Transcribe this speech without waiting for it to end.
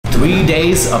3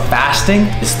 days of fasting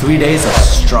is 3 days of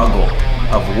struggle,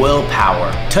 of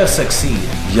willpower to succeed.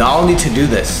 Y'all need to do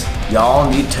this. Y'all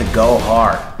need to go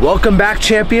hard. Welcome back,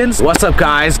 champions. What's up,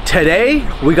 guys? Today,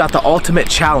 we got the ultimate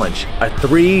challenge, a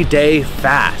 3-day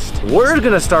fast. We're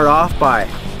gonna start off by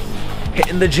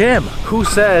hitting the gym. Who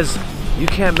says you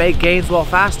can't make gains while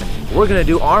fasting? We're gonna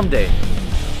do arm day.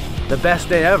 The best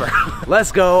day ever.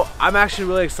 Let's go. I'm actually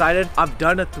really excited. I've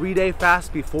done a 3-day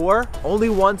fast before, only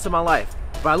once in my life.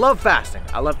 But I love fasting.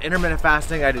 I love intermittent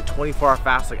fasting. I do 24-hour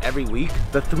fast like every week.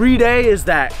 The 3-day is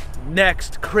that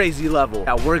next crazy level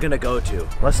that we're gonna go to.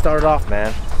 Let's start it off,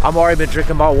 man. I'm already been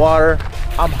drinking my water.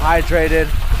 I'm hydrated.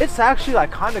 It's actually like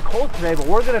kind of cold today, but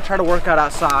we're gonna try to work out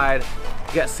outside,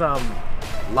 get some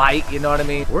light, you know what I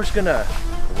mean? We're just gonna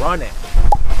run it.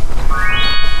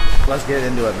 Let's get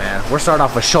into it, man. We're starting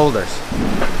off with shoulders.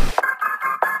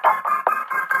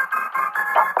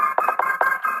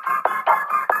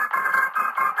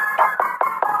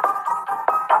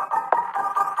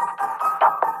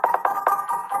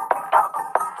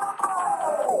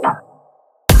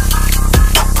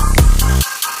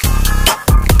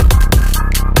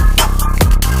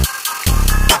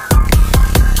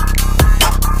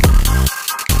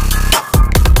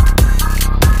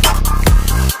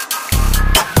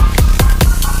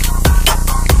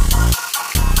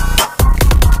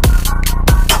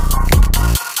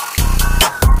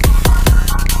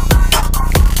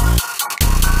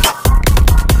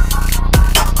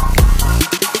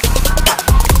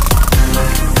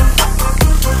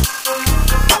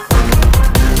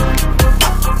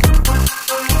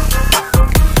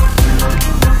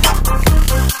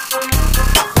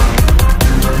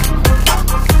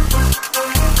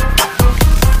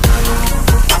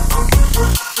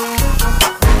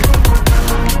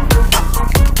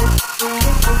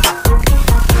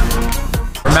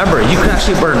 Remember, you can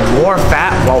actually burn more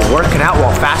fat while working out,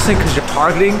 while fasting, because you're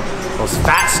targeting those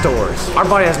fat stores. Our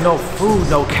body has no food,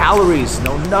 no calories,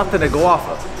 no nothing to go off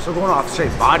of. So we're going off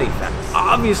straight body fat.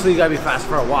 Obviously, you gotta be fast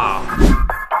for a while.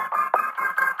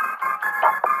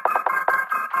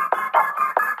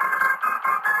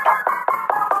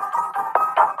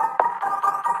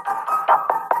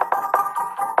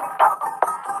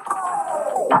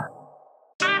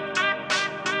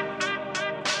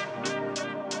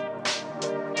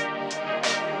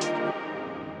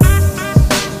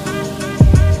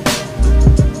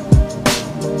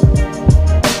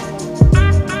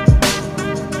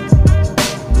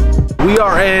 We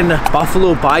are in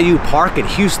Buffalo Bayou Park in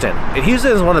Houston. And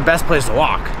Houston is one of the best places to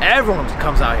walk. Everyone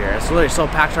comes out here. It's literally so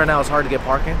packed right now, it's hard to get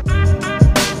parking.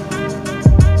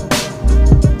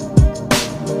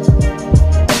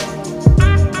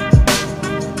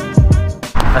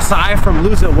 Aside from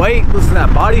losing weight, losing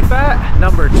that body fat,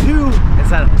 number 2 is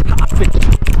that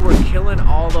we're killing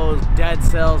all those dead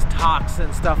cells,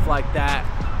 toxins, stuff like that.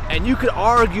 And you could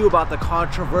argue about the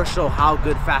controversial how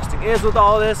good fasting is with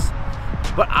all this,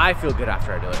 but I feel good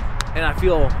after I do it. And I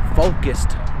feel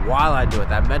focused while I do it.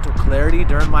 That mental clarity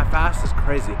during my fast is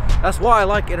crazy. That's why I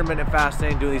like intermittent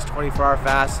fasting, doing these 24-hour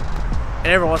fasts, and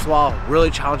every once in a while,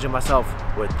 really challenging myself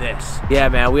with this. Yeah,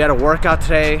 man, we had a workout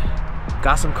today,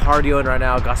 got some cardio in right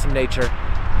now, got some nature.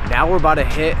 Now we're about to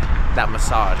hit that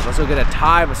massage. Let's go get a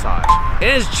Thai massage.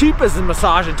 It is cheap as a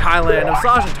massage in Thailand. A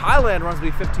massage in Thailand runs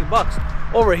me 15 bucks.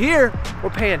 Over here, we're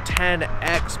paying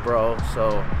 10x, bro.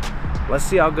 So let's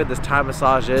see how good this Thai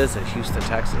massage is in Houston,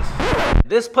 Texas.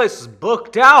 This place is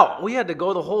booked out. We had to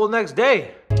go the whole next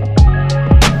day.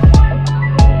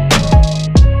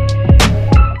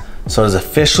 So it's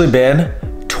officially been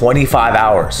 25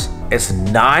 hours. It's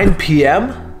 9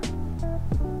 p.m.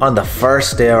 on the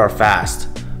first day of our fast.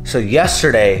 So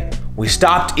yesterday, we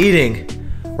stopped eating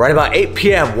right about 8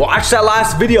 p.m. Watch that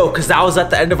last video because that was at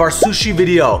the end of our sushi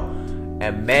video.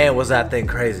 And man, was that thing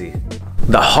crazy.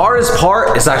 The hardest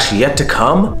part is actually yet to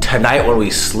come tonight when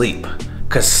we sleep.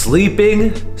 Because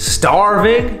sleeping,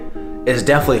 starving is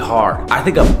definitely hard. I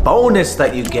think a bonus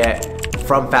that you get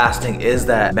from fasting is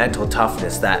that mental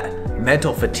toughness, that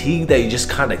mental fatigue that you just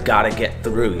kind of gotta get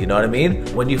through, you know what I mean?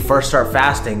 When you first start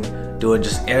fasting, doing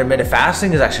just intermittent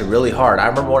fasting is actually really hard. I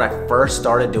remember when I first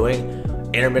started doing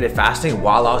intermittent fasting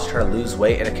while I was trying to lose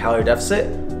weight in a calorie deficit,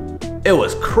 it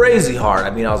was crazy hard.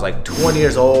 I mean, I was like 20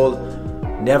 years old,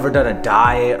 never done a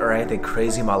diet or anything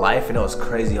crazy in my life, and it was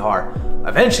crazy hard.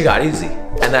 Eventually got easy.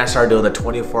 And then I started doing the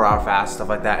 24-hour fast, stuff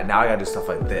like that, and now I gotta do stuff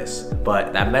like this.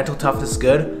 But that mental toughness is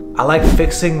good. I like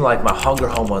fixing like my hunger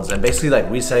hormones and basically like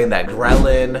resetting that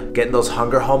ghrelin, getting those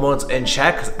hunger hormones in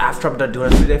check, because after I'm done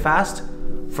doing a 3-day fast,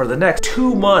 for the next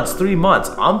 2 months, 3 months,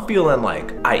 I'm feeling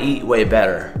like I eat way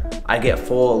better. I get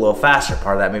full a little faster.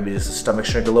 Part of that maybe just the stomach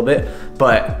shrink a little bit,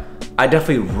 but I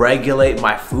definitely regulate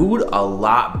my food a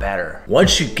lot better.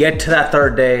 Once you get to that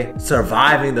third day,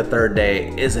 surviving the third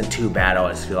day isn't too bad, I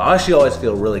always feel. I actually always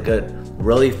feel really good,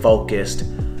 really focused,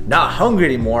 not hungry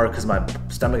anymore because my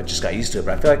stomach just got used to it,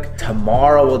 but I feel like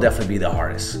tomorrow will definitely be the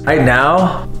hardest. Right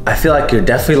now, I feel like you're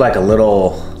definitely like a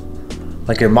little,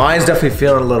 like your mind's definitely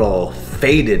feeling a little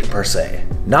faded per se.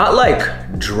 Not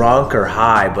like drunk or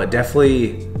high, but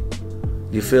definitely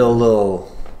you feel a little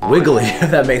wiggly,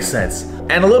 if that makes sense.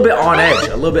 And a little bit on edge,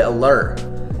 a little bit alert.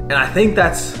 And I think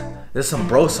there's some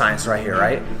bro science right here,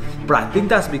 right? But I think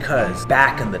that's because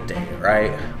back in the day,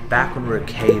 right? Back when we were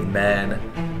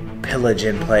cavemen,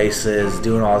 pillaging places,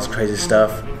 doing all this crazy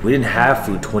stuff, we didn't have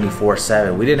food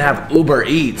 24/7. We didn't have Uber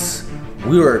Eats.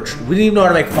 We didn't even know how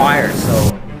to make fires.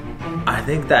 So I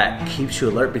think that keeps you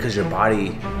alert because your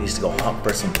body needs to go hunt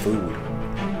for some food.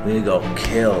 We need to go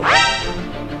kill,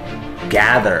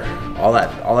 gather, all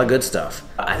that good stuff.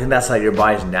 I think that's like your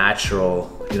body's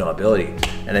natural, ability.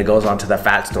 And it goes on to the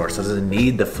fat store, so it doesn't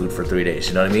need the food for 3 days,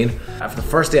 you know what I mean? After the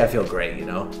first day, I feel great,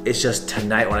 It's just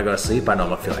tonight when I go to sleep, I know I'm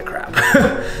gonna feel like crap.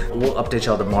 We'll update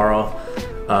y'all tomorrow.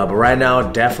 But right now,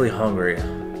 definitely hungry.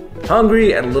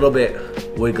 Hungry and a little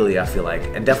bit wiggly, I feel like.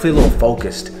 And definitely a little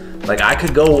focused. Like I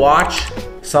could go watch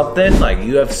something like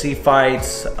UFC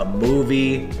fights, a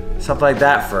movie, something like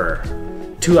that for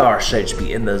 2 hours straight, just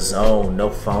be in the zone, no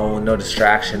phone, no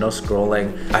distraction, no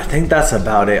scrolling. I think that's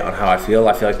about it on how I feel.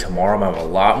 I feel like tomorrow I'm gonna have a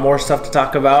lot more stuff to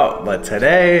talk about, but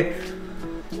today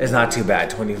is not too bad,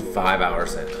 25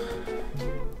 hours in.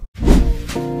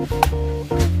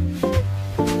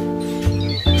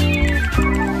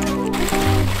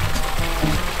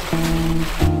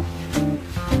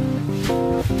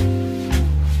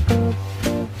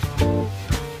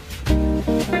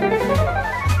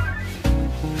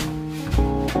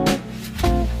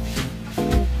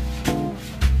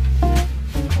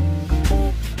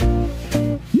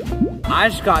 I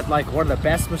just got like one of the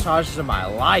best massages of my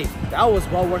life. That was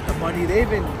well worth the money. They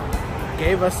even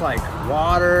gave us like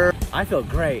water. I feel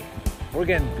great. We're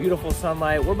getting beautiful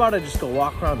sunlight. We're about to just go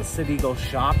walk around the city, go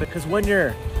shop. Because when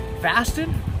you're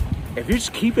fasting, if you're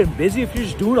just keeping busy, if you're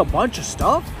just doing a bunch of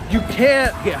stuff, you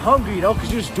can't get hungry,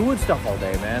 because you're just doing stuff all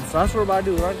day, man. So that's what we're about to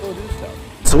do. We're gonna go do stuff.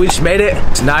 So we just made it.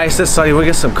 It's nice, it's sunny. We're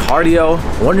getting some cardio.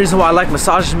 One reason why I like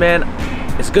massages, man,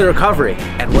 it's good recovery.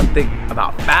 And one thing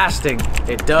about fasting,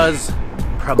 it does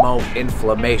promote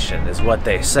inflammation is what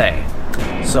they say.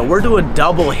 So we're doing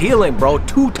double healing, bro.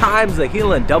 2 times the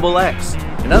healing, double X.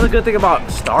 Another good thing about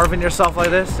starving yourself like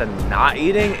this and not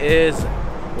eating is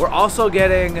we're also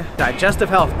getting digestive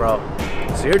health, bro.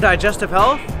 So your digestive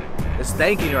health is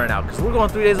thanking you right now because we're going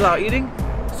 3 days without eating.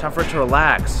 It's time for it to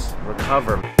relax,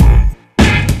 recover.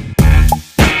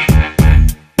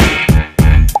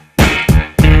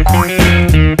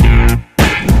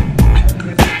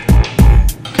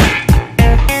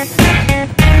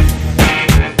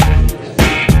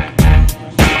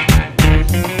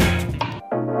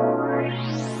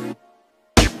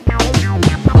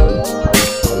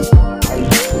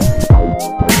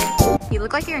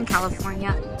 Like you're in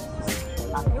California.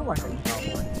 I feel like I'm in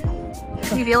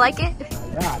California. You feel like it?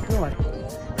 Yeah,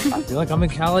 I feel like I'm in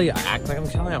Cali. I act like I'm in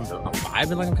Cali. I'm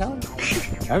vibing like I'm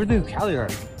Cali. Everything's Cali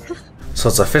already. So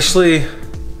it's officially,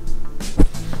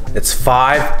 it's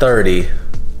 5:30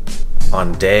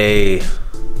 on day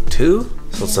 2.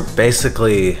 So it's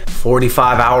basically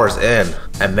 45 hours in.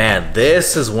 And man,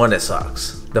 this is when it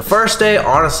sucks. The first day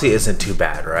honestly isn't too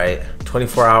bad, right?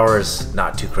 24 hours,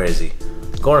 not too crazy.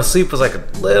 Going to sleep was like a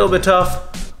little bit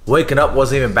tough. Waking up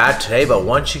wasn't even bad today, but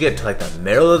once you get to like the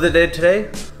middle of the day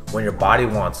today, when your body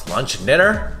wants lunch and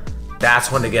dinner,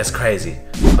 that's when it gets crazy.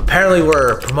 Apparently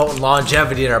we're promoting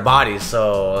longevity in our bodies,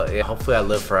 so yeah, hopefully I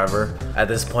live forever at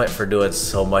this point for doing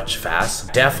so much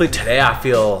fast. Definitely today I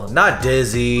feel not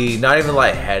dizzy, not even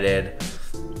lightheaded.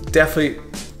 Definitely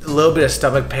a little bit of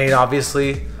stomach pain,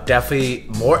 obviously. Definitely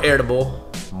more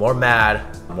irritable, more mad,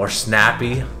 more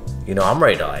snappy. I'm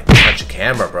ready to like punch a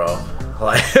camera, bro.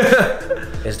 Like,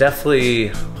 it's definitely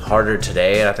harder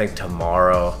today, and I think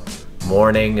tomorrow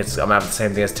morning, I'm gonna have the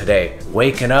same thing as today.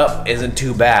 Waking up isn't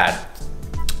too bad,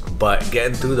 but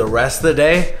getting through the rest of the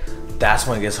day, that's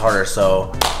when it gets harder.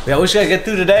 So, yeah, we just gotta get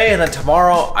through today, and then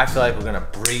tomorrow, I feel like we're gonna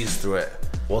breeze through it.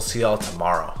 We'll see y'all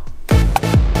tomorrow.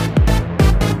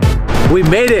 We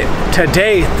made it to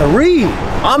day 3.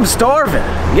 I'm starving.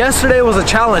 Yesterday was a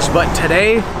challenge, but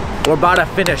today, we're about to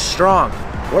finish strong.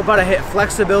 We're about to hit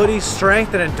flexibility,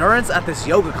 strength, and endurance at this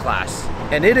yoga class.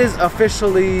 And it is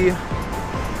officially,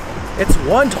 it's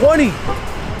 1:20.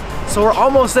 So we're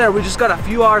almost there. We just got a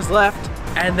few hours left.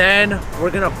 and then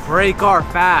we're gonna break our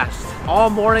fast. All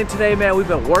morning today, man, we've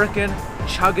been working,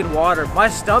 chugging water. My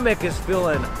stomach is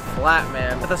feeling flat,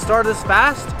 man. At the start of this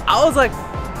fast, I was like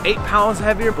 8 pounds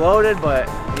heavier, bloated, but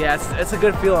yeah, it's a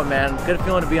good feeling, man. Good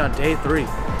feeling to be on day 3.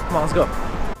 Come on, let's go.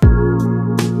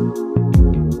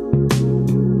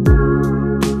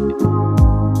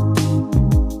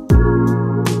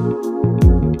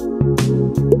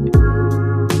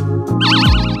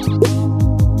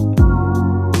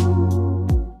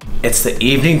 It's the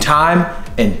evening time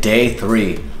and day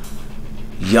 3.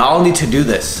 Y'all need to do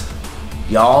this.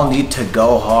 Y'all need to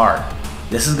go hard.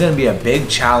 This is gonna be a big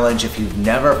challenge. If you've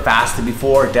never fasted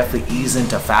before, definitely ease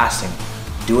into fasting.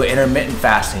 Do an intermittent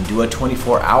fasting, do a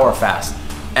 24-hour fast,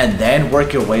 and then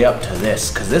work your way up to this.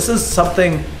 Cause this is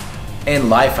something in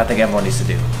life I think everyone needs to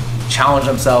do. Challenge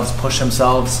themselves, push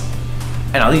themselves,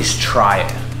 and at least try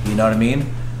it. You know what I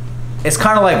mean? It's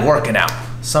kind of like working out.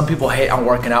 Some people hate on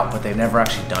working out, but they've never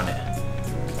actually done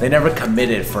it. They never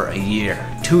committed for a year,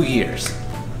 2 years.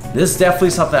 This is definitely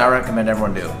something I recommend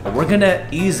everyone do. But we're gonna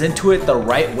ease into it the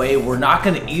right way. We're not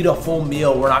gonna eat a full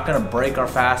meal. We're not gonna break our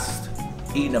fast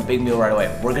eating a big meal right away.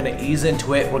 We're gonna ease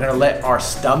into it. We're gonna let our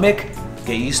stomach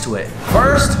get used to it.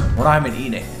 First, we're not even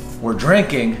eating. We're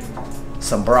drinking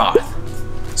some broth.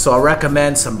 So I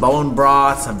recommend some bone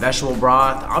broth, some vegetable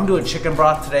broth. I'm doing chicken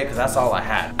broth today because that's all I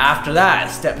had. After that,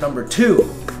 step number 2,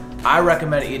 I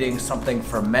recommend eating something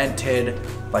fermented,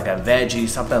 like a veggie,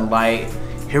 something light.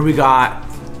 Here we got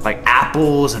like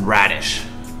apples and radish.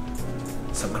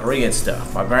 Some Korean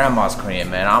stuff. My grandma's Korean,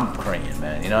 man. I'm Korean,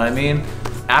 man. You know what I mean?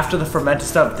 After the fermented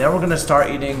stuff, then we're gonna start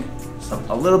eating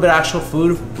a little bit of actual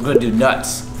food. We're gonna do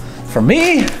nuts. For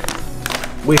me,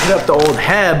 we hit up the old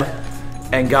Heb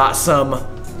and got some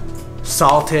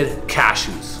salted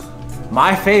cashews.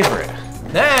 My favorite.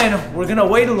 Then we're gonna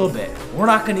wait a little bit. We're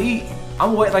not gonna eat. I'm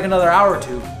gonna wait like another hour or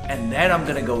 2, and then I'm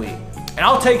gonna go eat. And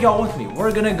I'll take y'all with me.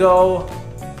 We're gonna go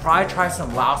probably try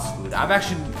some Laos food. I've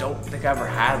actually don't think I've ever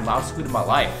had Laos food in my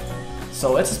life.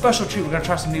 So it's a special treat. We're gonna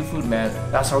try some new food, man.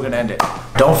 That's how we're gonna end it.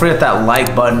 Don't forget that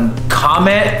like button.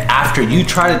 Comment after you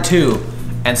tried it too,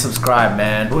 and subscribe,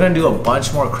 man. We're gonna do a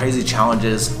bunch more crazy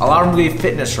challenges. A lot of them will be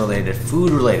fitness related,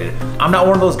 food related. I'm not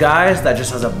one of those guys that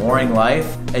just has a boring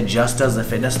life and just does the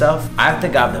fitness stuff. I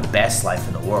think I have the best life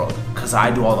in the world because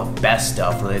I do all the best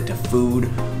stuff related to food,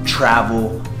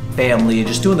 travel, family, and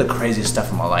just doing the craziest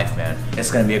stuff in my life, man.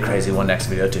 It's gonna be a crazy one next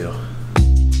video too.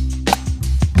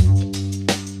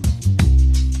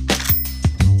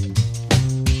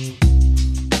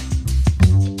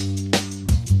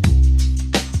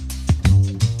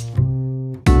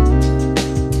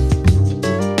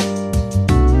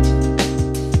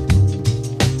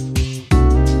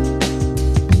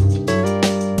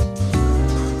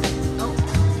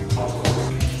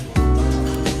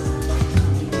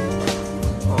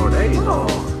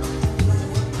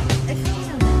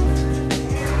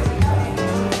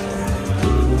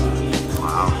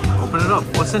 Wow, open it up.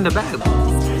 What's in the bag?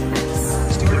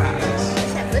 Stupid ass.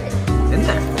 In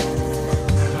there.